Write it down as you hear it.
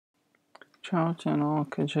Čaute, no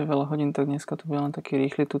keďže je veľa hodín, tak dneska to bude len taký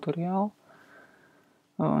rýchly tutoriál.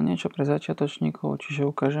 Niečo pre začiatočníkov, čiže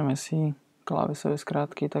ukážeme si klávesové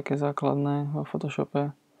skratky, také základné vo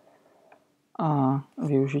Photoshope a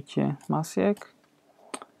využitie masiek.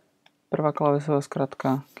 Prvá klávesová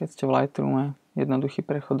skratka, keď ste v Lightroome, jednoduchý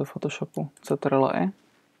prechod do Photoshopu, Ctrl+E,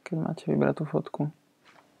 keď máte vybrať tú fotku.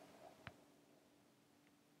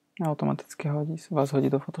 Automaticky vás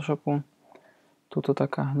hodí do Photoshopu. Tuto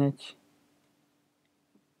taká hneď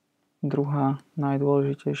druhá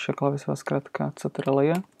najdôležitejšia klávesová skratka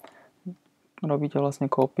Ctrl+J. Robíte vlastne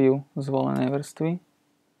kópiu zvolenej vrstvy.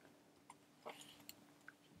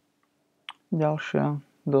 Ďalšia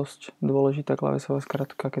dosť dôležitá klávesová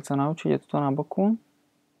skratka, keď sa naučíte tuto na boku,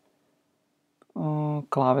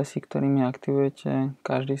 klávesy, ktorými aktivujete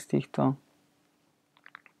každý z týchto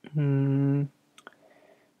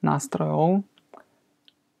nástrojov.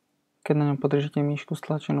 Keď na ňom podržíte myšku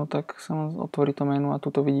stlačenú, tak sa vám otvorí to menu a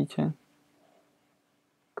tuto vidíte,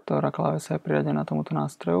 ktorá klávesa je priradená tomuto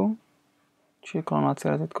nástroju. Čiže klonovacie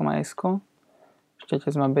razítko má S,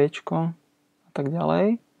 štetec má B a tak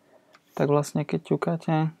ďalej. Tak vlastne keď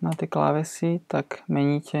ťukáte na tie klávesy, tak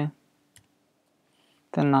meníte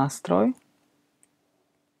ten nástroj.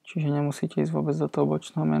 Čiže nemusíte ísť vôbec do toho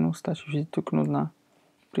bočného menu, stačí vždy ťuknúť na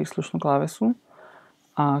príslušnú klávesu.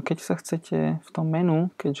 A keď sa chcete v tom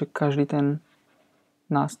menu, keďže každý ten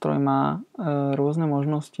nástroj má rôzne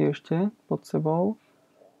možnosti ešte pod sebou,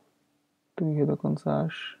 tu je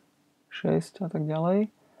dokonca až 6 a tak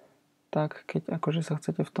ďalej, tak keď akože sa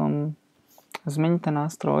chcete v tom zmeniť ten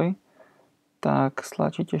nástroj, tak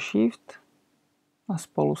stlačíte Shift a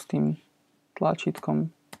spolu s tým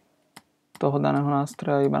tlačítkom toho daného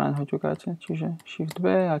nástroja iba na ňo ťukáte. Čiže Shift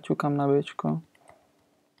B a ťukám na B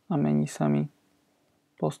a mení sa mi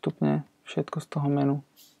postupne všetko z toho menu,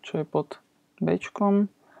 čo je pod B.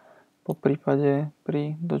 Po prípade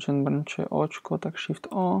pri Dodge and Burn, čo je O, tak Shift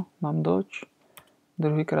O, mám Dodge.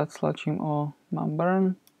 Druhýkrát stlačím O, mám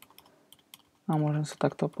Burn. A môžem sa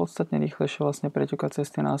takto podstatne rýchlejšie vlastne preťukať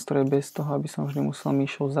cez tie nástroje bez toho, aby som vždy musel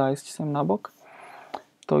myšou zájsť sem na bok.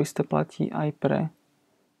 To isté platí aj pre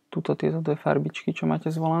tieto dve farbičky, čo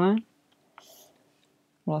máte zvolené.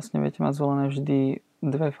 Vlastne viete mať zvolené vždy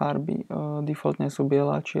dve farby, defaultne sú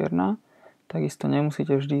biela a čierna, takisto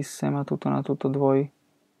nemusíte vždy sem a tuto na túto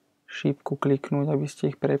šípku kliknúť, aby ste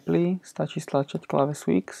ich prepli, stačí stlačať klávesu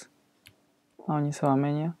X a oni sa vám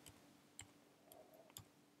menia.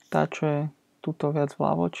 Tá, čo je tuto viac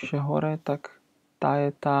vľavo, čiže hore, tak tá je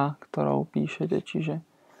tá, ktorou píšete, čiže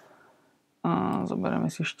zoberieme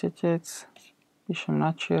si štetec, píšem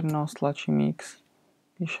na čierno, stlačím X,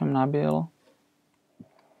 píšem na bielo.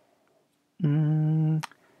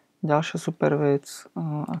 Ďalšia super vec,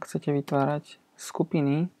 ak chcete vytvárať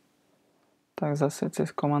skupiny, tak zase cez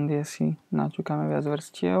komandy si naťukáme viac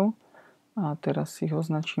vrstiev a teraz si ich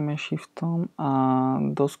označíme Shiftom a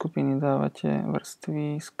do skupiny dávate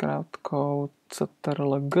vrstvy s krátkou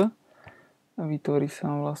Ctrl+G a vytvorí sa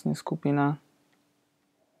vám vlastne skupina,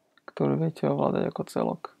 ktorú viete ovládať ako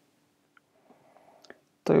celok.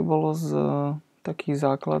 To by bolo z takých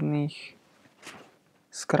základných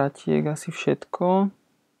skratiek asi všetko.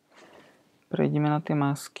 Prejdeme na tie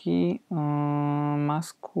masky.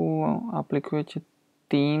 Masku aplikujete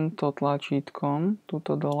týmto tlačítkom,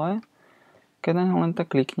 tuto dole. Keď na ňo len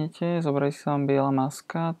tak kliknete, zobrazí sa vám biela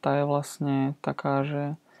maska. Tá je vlastne taká,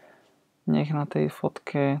 že nech na tej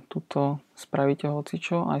fotke tuto spravíte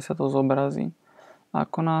hocičo, aj sa to zobrazí.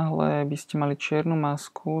 Ako náhle by ste mali čiernu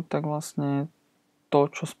masku, tak vlastne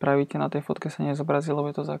to, čo spravíte na tej fotke, sa nezobrazí,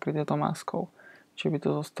 lebo je to zakryté tou maskou. Či by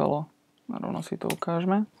to zostalo, rovno si to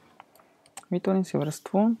ukážeme. Vytvorím si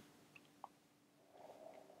vrstvu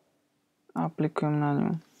a aplikujem na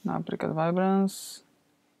ňu napríklad Vibrance.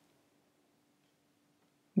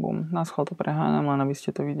 Bum, naschvál to preháňam, len aby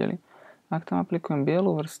ste to videli. Ak tam aplikujem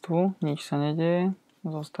bielu vrstvu, nič sa nedeje,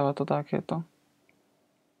 zostáva to takéto.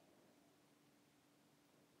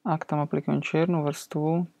 Ak tam aplikujem čiernu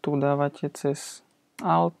vrstvu, tu dávate cez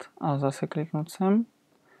Alt a zase kliknúť sem.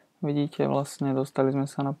 Vidíte, vlastne dostali sme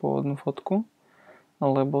sa na pôvodnú fotku,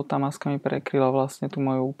 lebo tá maska mi prekryla vlastne tú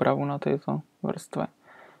moju úpravu na tejto vrstve.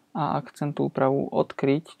 A ak chcem tú úpravu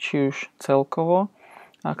odkryť, či už celkovo,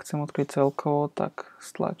 ak chcem odkryť celkovo, tak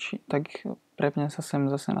prepnem sa sem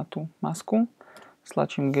zase na tú masku,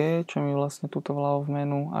 stlačím G, čo mi vlastne túto vľavo v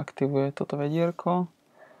menu aktivuje toto vedierko.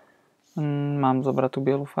 Mám zobrať tú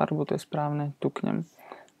bielu farbu, to je správne, tuknem.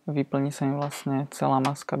 Vyplní sa mi vlastne celá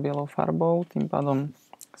maska bielou farbou, tým pádom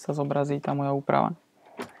sa zobrazí tá moja úprava.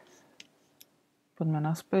 Poďme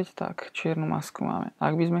naspäť, tak čiernu masku máme.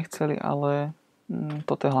 Ak by sme chceli, ale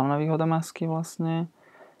toto je hlavná výhoda masky vlastne,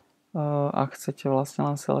 Ak chcete vlastne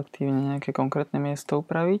len selektívne nejaké konkrétne miesto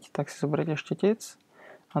upraviť, tak si zoberiete štecec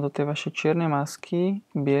a do tej vašej čiernej masky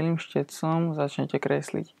bielým štecom začnete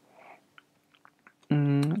kresliť.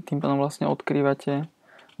 Tým pádom vlastne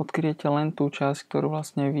odkryjete len tú časť, ktorú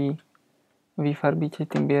vlastne vy vyfarbíte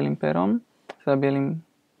tým bielým perom, teda bielým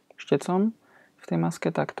štecom v tej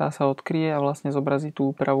maske, tak tá sa odkryje a vlastne zobrazí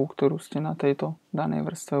tú úpravu, ktorú ste na tejto danej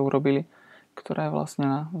vrstve urobili, ktorá je vlastne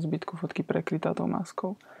na zbytku fotky prekrytá tou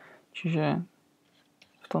maskou. Čiže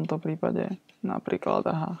v tomto prípade napríklad,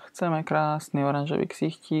 chceme krásny oranžový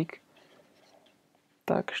ksichtík,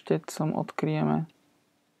 tak štecom odkryjeme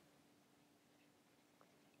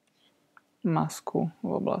masku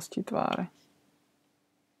v oblasti tváre.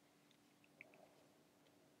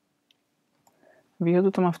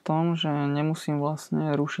 Výhodu to má v tom, že nemusím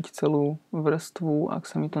vlastne rušiť celú vrstvu, ak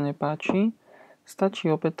sa mi to nepáči. Stačí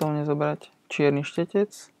opätovne zobrať čierny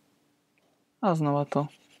štetec a znova to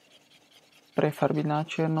prefarbiť na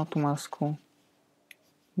čierno tú masku.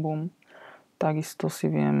 Bum. Takisto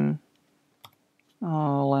si viem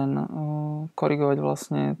len korigovať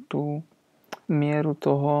vlastne tú mieru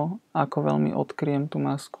toho, ako veľmi odkryjem tú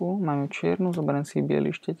masku. Mám ju čiernu, zoberiem si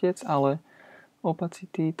biely štetec, ale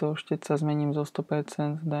opacity toho šteca zmením zo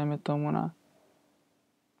 100%, dajme tomu na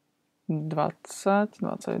 20,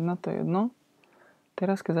 21, to je jedno.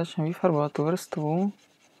 Teraz, keď začnem vyfarbovať tú vrstvu,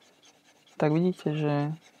 tak vidíte, že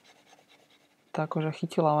tá koža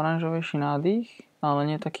chytila oranžovejší nádych, ale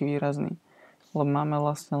nie taký výrazný. Lebo máme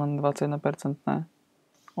vlastne len 21%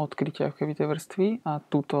 odkrytia tej vrstvy a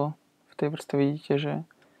tuto v tej vrstve vidíte, že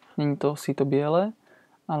nie je to sito biele,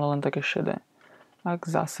 ale len také šedé. Ak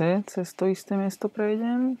zase cez to isté miesto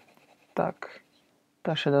prejdem, tak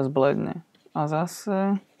tá šedá zbledne. A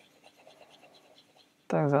zase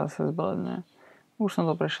zbledne. Už som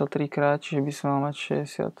to prešiel 3-krát, čiže by som mal mať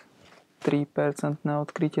 63%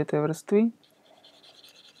 odkrytie tej vrstvy.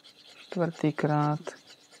 4-krát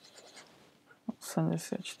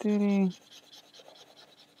 84,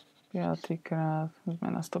 5-krát sme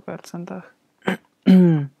na 100%.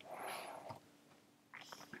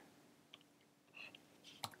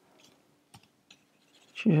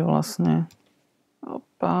 Čiže vlastne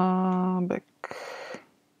back.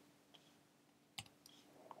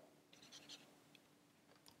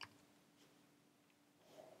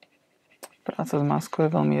 Práca s maskou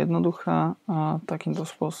je veľmi jednoduchá a takýmto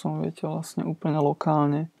spôsobom viete vlastne úplne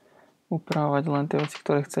lokálne upravovať len tie veci,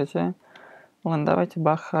 ktoré chcete. Len dávajte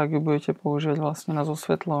bacha, ak ju budete používať vlastne na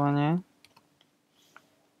zosvetľovanie.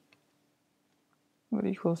 V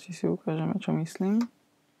rýchlosti si ukážeme, čo myslím.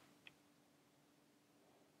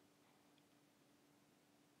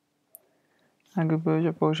 Ak ju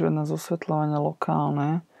budete používať na zosvetľovanie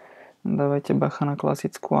lokálne, dávajte bacha na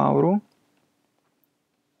klasickú auru,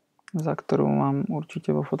 za ktorú vám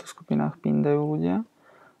určite vo fotoskupinách pindajú ľudia,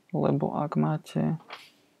 lebo ak máte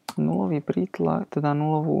nulový prítlak, teda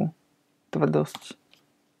nulovú tvrdosť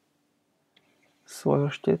svojho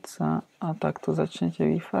šteca a takto začnete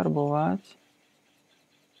vyfarbovať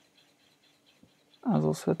a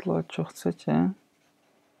zosvetľovať, čo chcete,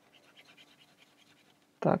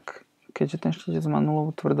 tak keďže ten štetec má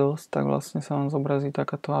nulovú tvrdosť, tak vlastne sa vám zobrazí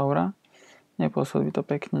takáto aura. Nepôsobí to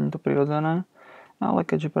pekne, nie je to prirodzené. Ale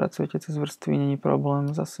keďže pracujete cez vrstvy, není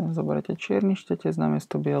problém. Zase zoberete čierny štetec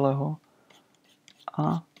namiesto bieleho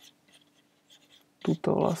a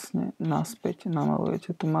tuto vlastne naspäť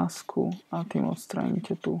namalujete tú masku a tým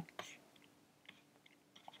odstraníte tú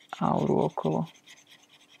auru okolo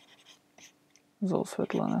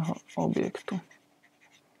zosvetleného objektu.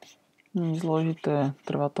 Nič zložité,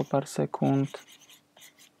 trvá to pár sekúnd.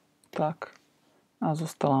 Tak. A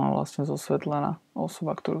zostala vám vlastne zosvetlená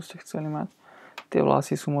osoba, ktorú ste chceli mať. Tie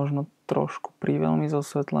vlasy sú možno trošku priveľmi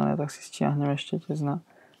zosvetlené, tak si stiahneme štetec na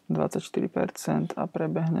 24% a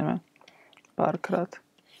prebehneme párkrát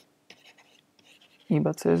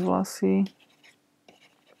iba cez vlasy.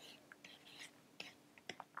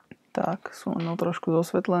 Tak, sú len trošku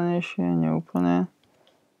zosvetlenejšie, neúplne.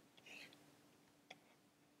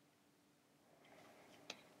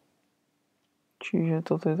 Čiže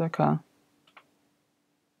toto je taká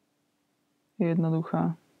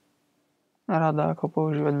jednoduchá rada, ako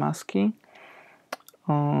používať masky.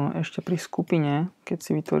 Ešte pri skupine, keď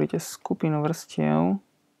si vytvoríte skupinu vrstiev,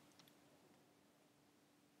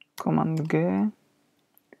 Command G,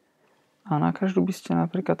 a na každú by ste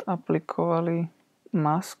napríklad aplikovali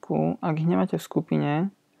masku. Ak ich nemáte v skupine,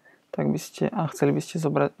 tak by ste, a chceli by ste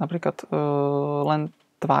zobrať napríklad len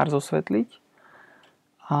tvár zosvetliť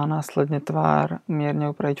a následne tvár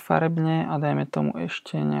mierne upraviť farebne a dajme tomu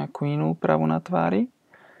ešte nejakú inú úpravu na tvári.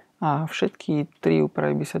 A všetky 3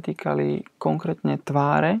 úpravy by sa týkali konkrétne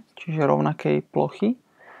tváre, čiže rovnakej plochy.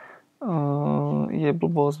 Je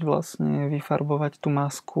blbosť vlastne vyfarbovať tú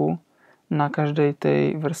masku na každej tej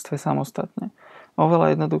vrstve samostatne.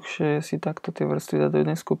 Oveľa jednoduchšie si takto tie vrstvy dať do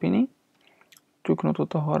jednej skupiny, ťuknúť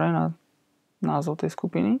tuto hore na názov tej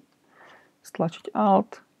skupiny, stlačiť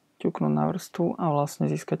Alt, ťuknúť na vrstvu a vlastne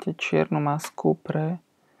získate čiernu masku pre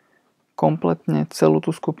kompletne celú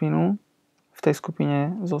tú skupinu. V tej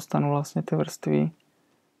skupine zostanú vlastne tie vrstvy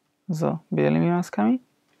s bielými maskami.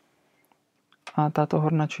 A táto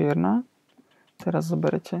horná čierna, teraz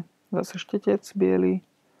zoberete zase štetec biely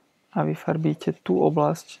a vyfarbíte tú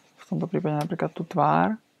oblasť, v tomto prípade napríklad tú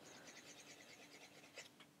tvár.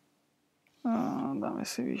 Dáme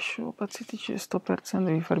si vyššiu opacity, čiže 100%,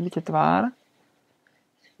 vyfarbíte tvár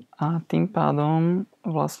a tým pádom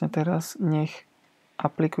vlastne teraz nech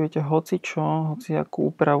aplikujete hociakú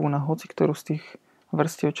úpravu na hoci ktorú z tých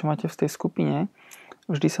vrstiev, čo máte v tej skupine,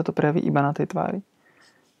 vždy sa to prejaví iba na tej tvári.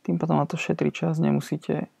 Tým pádom na to šetrí čas,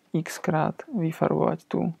 nemusíte x krát vyfarbovať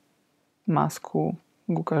tú masku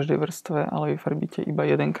ku každej vrstve, ale vyfarbíte iba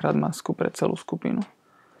jedenkrát masku pre celú skupinu.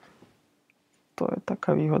 To je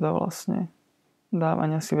taká výhoda vlastne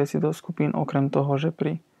dávania si veci do skupín, okrem toho, že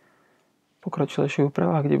pri pokročilejších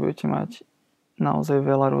úpravách, kde budete mať naozaj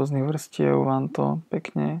veľa rôznych vrstiev, vám to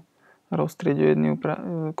pekne roztrieť do jednej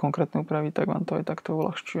konkrétnej úpravy, tak vám to aj takto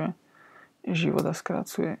uľahčuje život a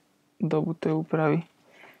skracuje dobu tej úpravy,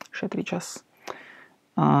 šetrí čas.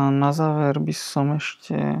 A na záver by som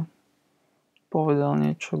ešte povedal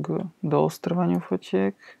niečo k doostrovaniu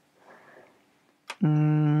fotiek.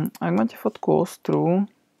 Ak máte fotku ostrú,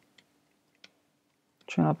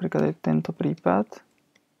 čo je napríklad aj tento prípad,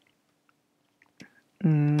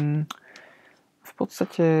 v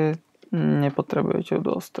podstate nepotrebujete ju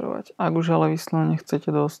doostrovať. Ak už ale vyslovene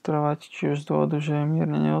chcete doostrovať, či už z dôvodu, že je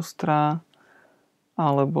mierne neostrá,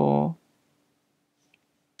 alebo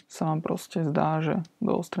sa vám proste zdá, že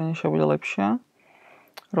doostrenejšia bude lepšia,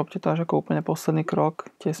 robte to až ako úplne posledný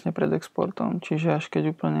krok, tesne pred exportom. Čiže až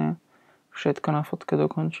keď úplne všetko na fotke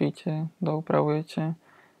dokončíte, doupravujete,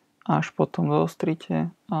 až potom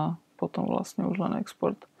doostríte a potom vlastne už len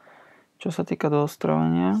export. Čo sa týka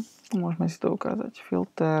doostrovania, môžeme si to ukázať.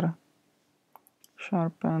 Filter,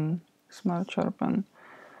 Sharpen, Smart Sharpen.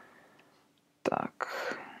 Tak.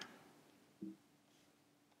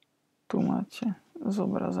 Tu máte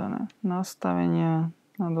zobrazené nastavenia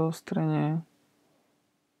na doostrenie.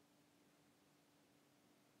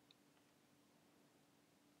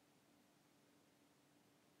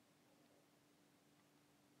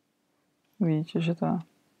 Vidíte, že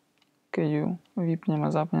keď ju vypnem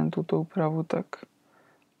a zapnem túto úpravu, tak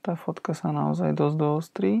tá fotka sa naozaj dosť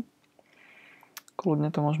doostrí. Kľudne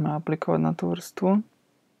to môžeme aplikovať na tú vrstvu.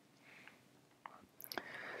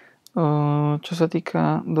 Čo sa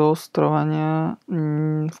týka doostrovania,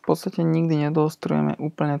 v podstate nikdy nedoostrujeme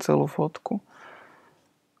úplne celú fotku.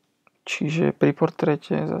 Čiže pri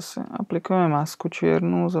portréte zase aplikujeme masku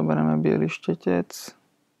čiernu, zoberieme biely štetec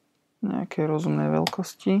nejakej rozumnej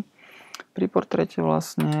veľkosti. Pri portréte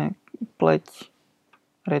vlastne pleť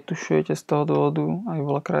retušujete z toho dôvodu, aj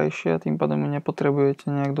bola krajšia, tým pádom ju nepotrebujete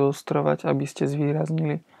nejak doostrovať, aby ste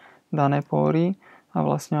zvýraznili dané póry a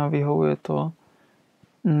vlastne vám vyhovuje to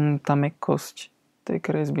tá mäkkosť tej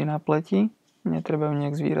kresby na pleti, netreba ju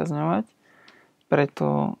nejak zvýrazňovať,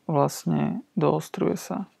 preto vlastne doostruje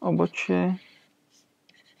sa obočie,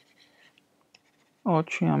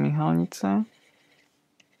 oči a myhalnice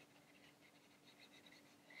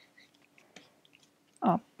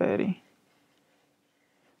a pery.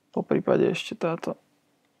 Po prípade ešte táto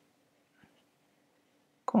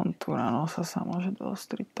kontúra nosa sa môže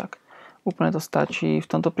doostriť. Tak úplne to stačí. V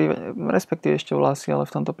tomto prípade, respektíve ešte vlasy, ale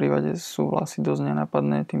v tomto prípade sú vlasy dosť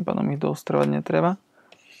nenápadné, tým pádom ich doostrovať netreba.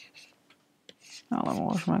 Ale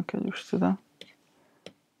môžeme, keď už teda.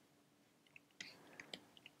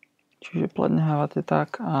 Čiže pleť nehávate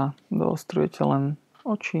tak a doostrujete len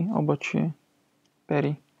oči, obočie,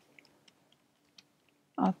 pery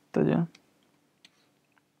a teda.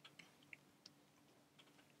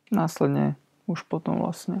 Následne už potom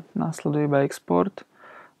vlastne následuje iba export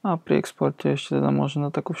a pri exporte ešte teda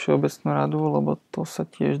možno takú všeobecnú radu, lebo to sa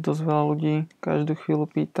tiež dosť veľa ľudí každú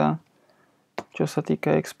chvíľu pýta, čo sa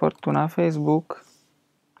týka exportu na Facebook,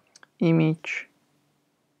 image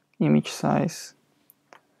size,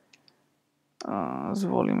 a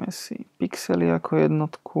zvolíme si pixely ako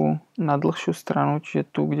jednotku na dlhšiu stranu, čiže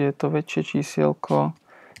tu, kde je to väčšie čísielko,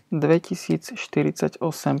 2048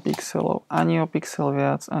 pixelov. Ani o pixel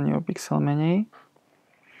viac, ani o pixel menej.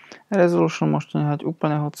 Resolution môžete nehať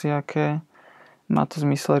úplne hociaké. Má to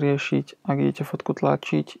zmysel riešiť, ak idete fotku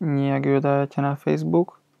tlačiť, nie ak ju dávate na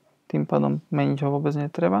Facebook. Tým pádom meniť ho vôbec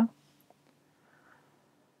netreba.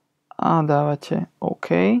 A dávate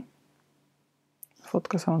OK.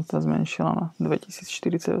 Fotka sa vám teda zmenšila na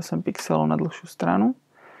 2048 pixelov na dlhšiu stranu.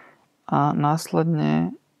 A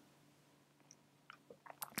následne,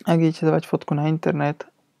 ak idete dávať fotku na internet,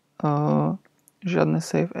 žiadne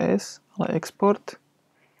save as, ale export,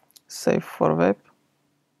 save for web.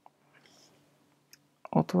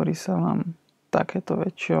 Otvorí sa vám takéto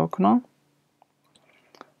väčšie okno.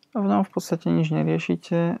 A v ňom v podstate nič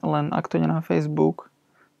neriešite, len ak to ide na Facebook,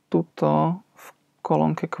 tuto v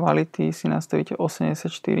kolónke kvality si nastavíte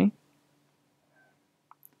 84.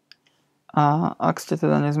 A ak ste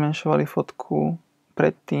teda nezmenšovali fotku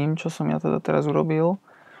pred tým, čo som ja teda teraz urobil,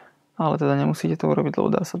 ale teda nemusíte to urobiť,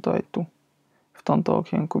 lebo dá sa to aj tu. V tomto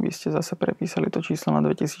okienku by ste zase prepísali to číslo na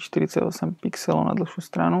 2048 pixelov na dlhšiu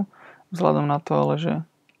stranu. Vzhľadom na to ale, že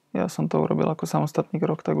ja som to urobil ako samostatný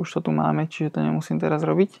krok, tak už to tu máme, čiže to nemusím teraz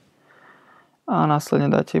robiť. A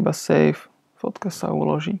následne dáte iba save, fotka sa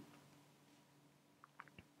uloží.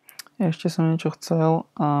 Ešte som niečo chcel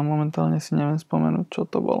a momentálne si neviem spomenúť, čo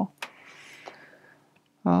to bolo.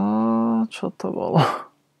 Čo to bolo?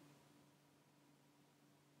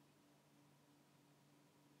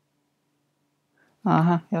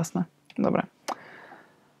 Aha, jasné. Dobre.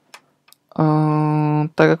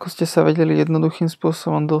 Tak ako ste sa vedeli jednoduchým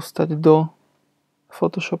spôsobom dostať do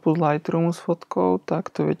Photoshopu z Lightroomu s fotkou,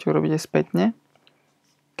 tak to viete urobiť aj spätne.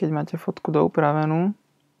 Keď máte fotku doupravenú,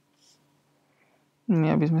 my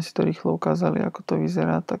aby sme si to rýchlo ukázali, ako to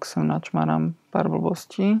vyzerá, tak sem načmarám pár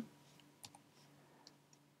blbostí.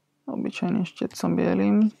 Obyčajným štecom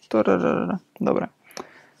bielým. Dobre.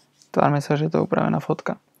 Tvárme sa, že je to upravená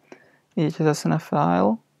fotka. Idete zase na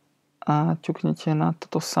file a ťuknete na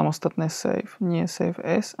toto samostatné save. Nie save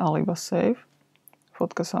as, ale iba save.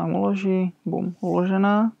 Fotka sa vám uloží. Bum,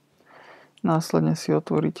 uložená. Následne si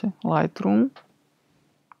otvoríte Lightroom.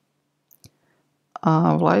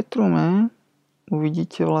 A v Lightroome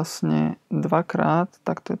uvidíte vlastne dvakrát,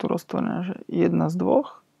 takto je tu roztvorené, že jedna z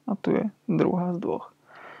dvoch a tu je druhá z dvoch.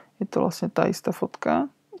 Je to vlastne tá istá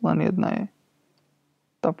fotka, len jedna je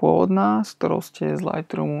tá pôvodná, s ktorou ste z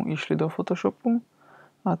Lightroomu išli do Photoshopu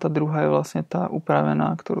a tá druhá je vlastne tá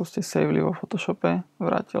upravená, ktorú ste saveli vo Photoshope,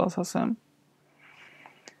 vrátila sa sem.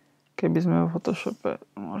 Keby sme vo Photoshope,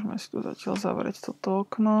 môžeme si tu zatiaľ zavrieť toto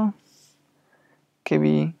okno,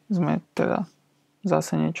 keby sme teda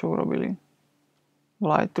zase niečo urobili v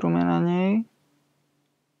Lightroome na nej,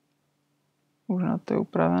 už na tej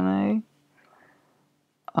upravenej.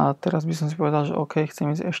 A teraz by som si povedal, že OK,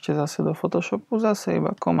 chcem ísť ešte zase do Photoshopu, zase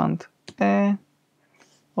iba Command E,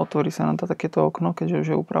 otvorí sa nám takéto okno, keďže už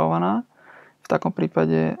je upravovaná. V takom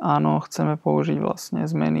prípade áno, chceme použiť vlastne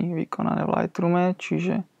zmeny vykonané v Lightroome,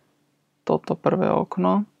 čiže toto prvé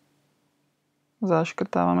okno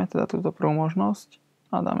zaškrtávame, teda túto prvú možnosť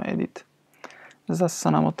a dáme Edit. Zase sa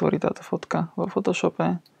nám otvorí táto fotka vo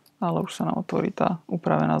Photoshope, ale už sa nám otvorí tá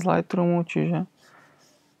upravená z Lightroomu, čiže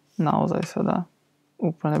naozaj sa dá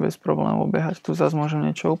úplne bez problémov behať. Tu zase môžem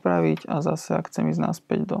niečo upraviť a zase ak chcem ísť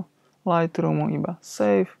naspäť do Lightroomu, iba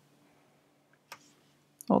Save.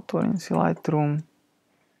 Otvorím si Lightroom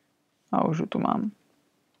a už ju tu mám.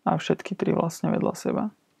 A všetky tri vlastne vedľa seba.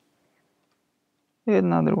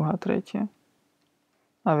 Jedna, druhá, tretia.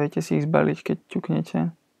 A viete si ich zbaliť, keď ťuknete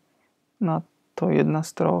na to jedna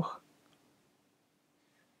z troch.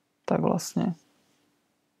 Tak vlastne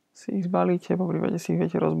si ich zbalíte, po prípade si ich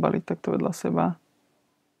viete rozbaliť takto vedľa seba.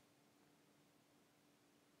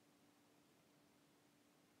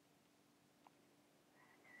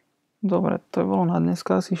 Dobre, to bolo na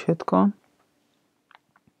dneska asi všetko.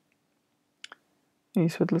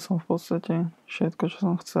 Vysvetlil som v podstate všetko, čo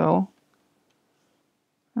som chcel.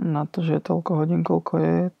 Na to, že je toľko hodín, koľko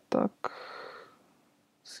je, tak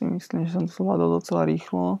si myslím, že som to zvládol docela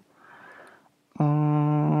rýchlo.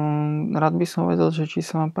 Rád by som vedel, že či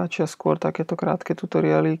sa vám páčia skôr takéto krátke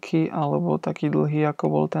tutoriálíky alebo taký dlhý, ako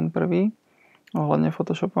bol ten prvý ohľadne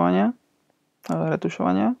photoshopovania,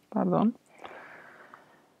 retušovania, pardon.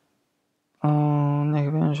 Nech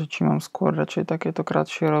viem, že či mám skôr radšej takéto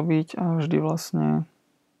krátšie robiť a vždy vlastne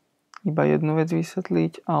iba jednu vec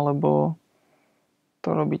vysvetliť, alebo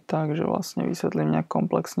to robiť tak, že vlastne vysvetlím nejak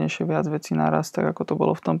komplexnejšie viac vecí naraz, tak ako to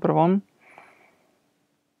bolo v tom prvom.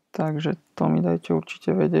 Takže to mi dajte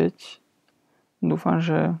určite vedieť. Dúfam,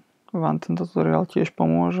 že vám tento tutoriál tiež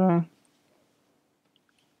pomôže.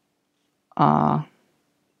 A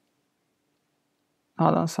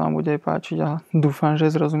hádam sa vám bude aj páčiť a dúfam, že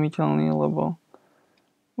je zrozumiteľný, lebo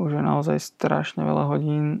už je naozaj strašne veľa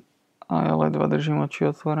hodín a ja ledva držím oči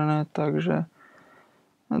otvorené, takže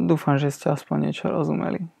Dúfam, že ste aspoň niečo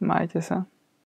rozumeli. Majte sa.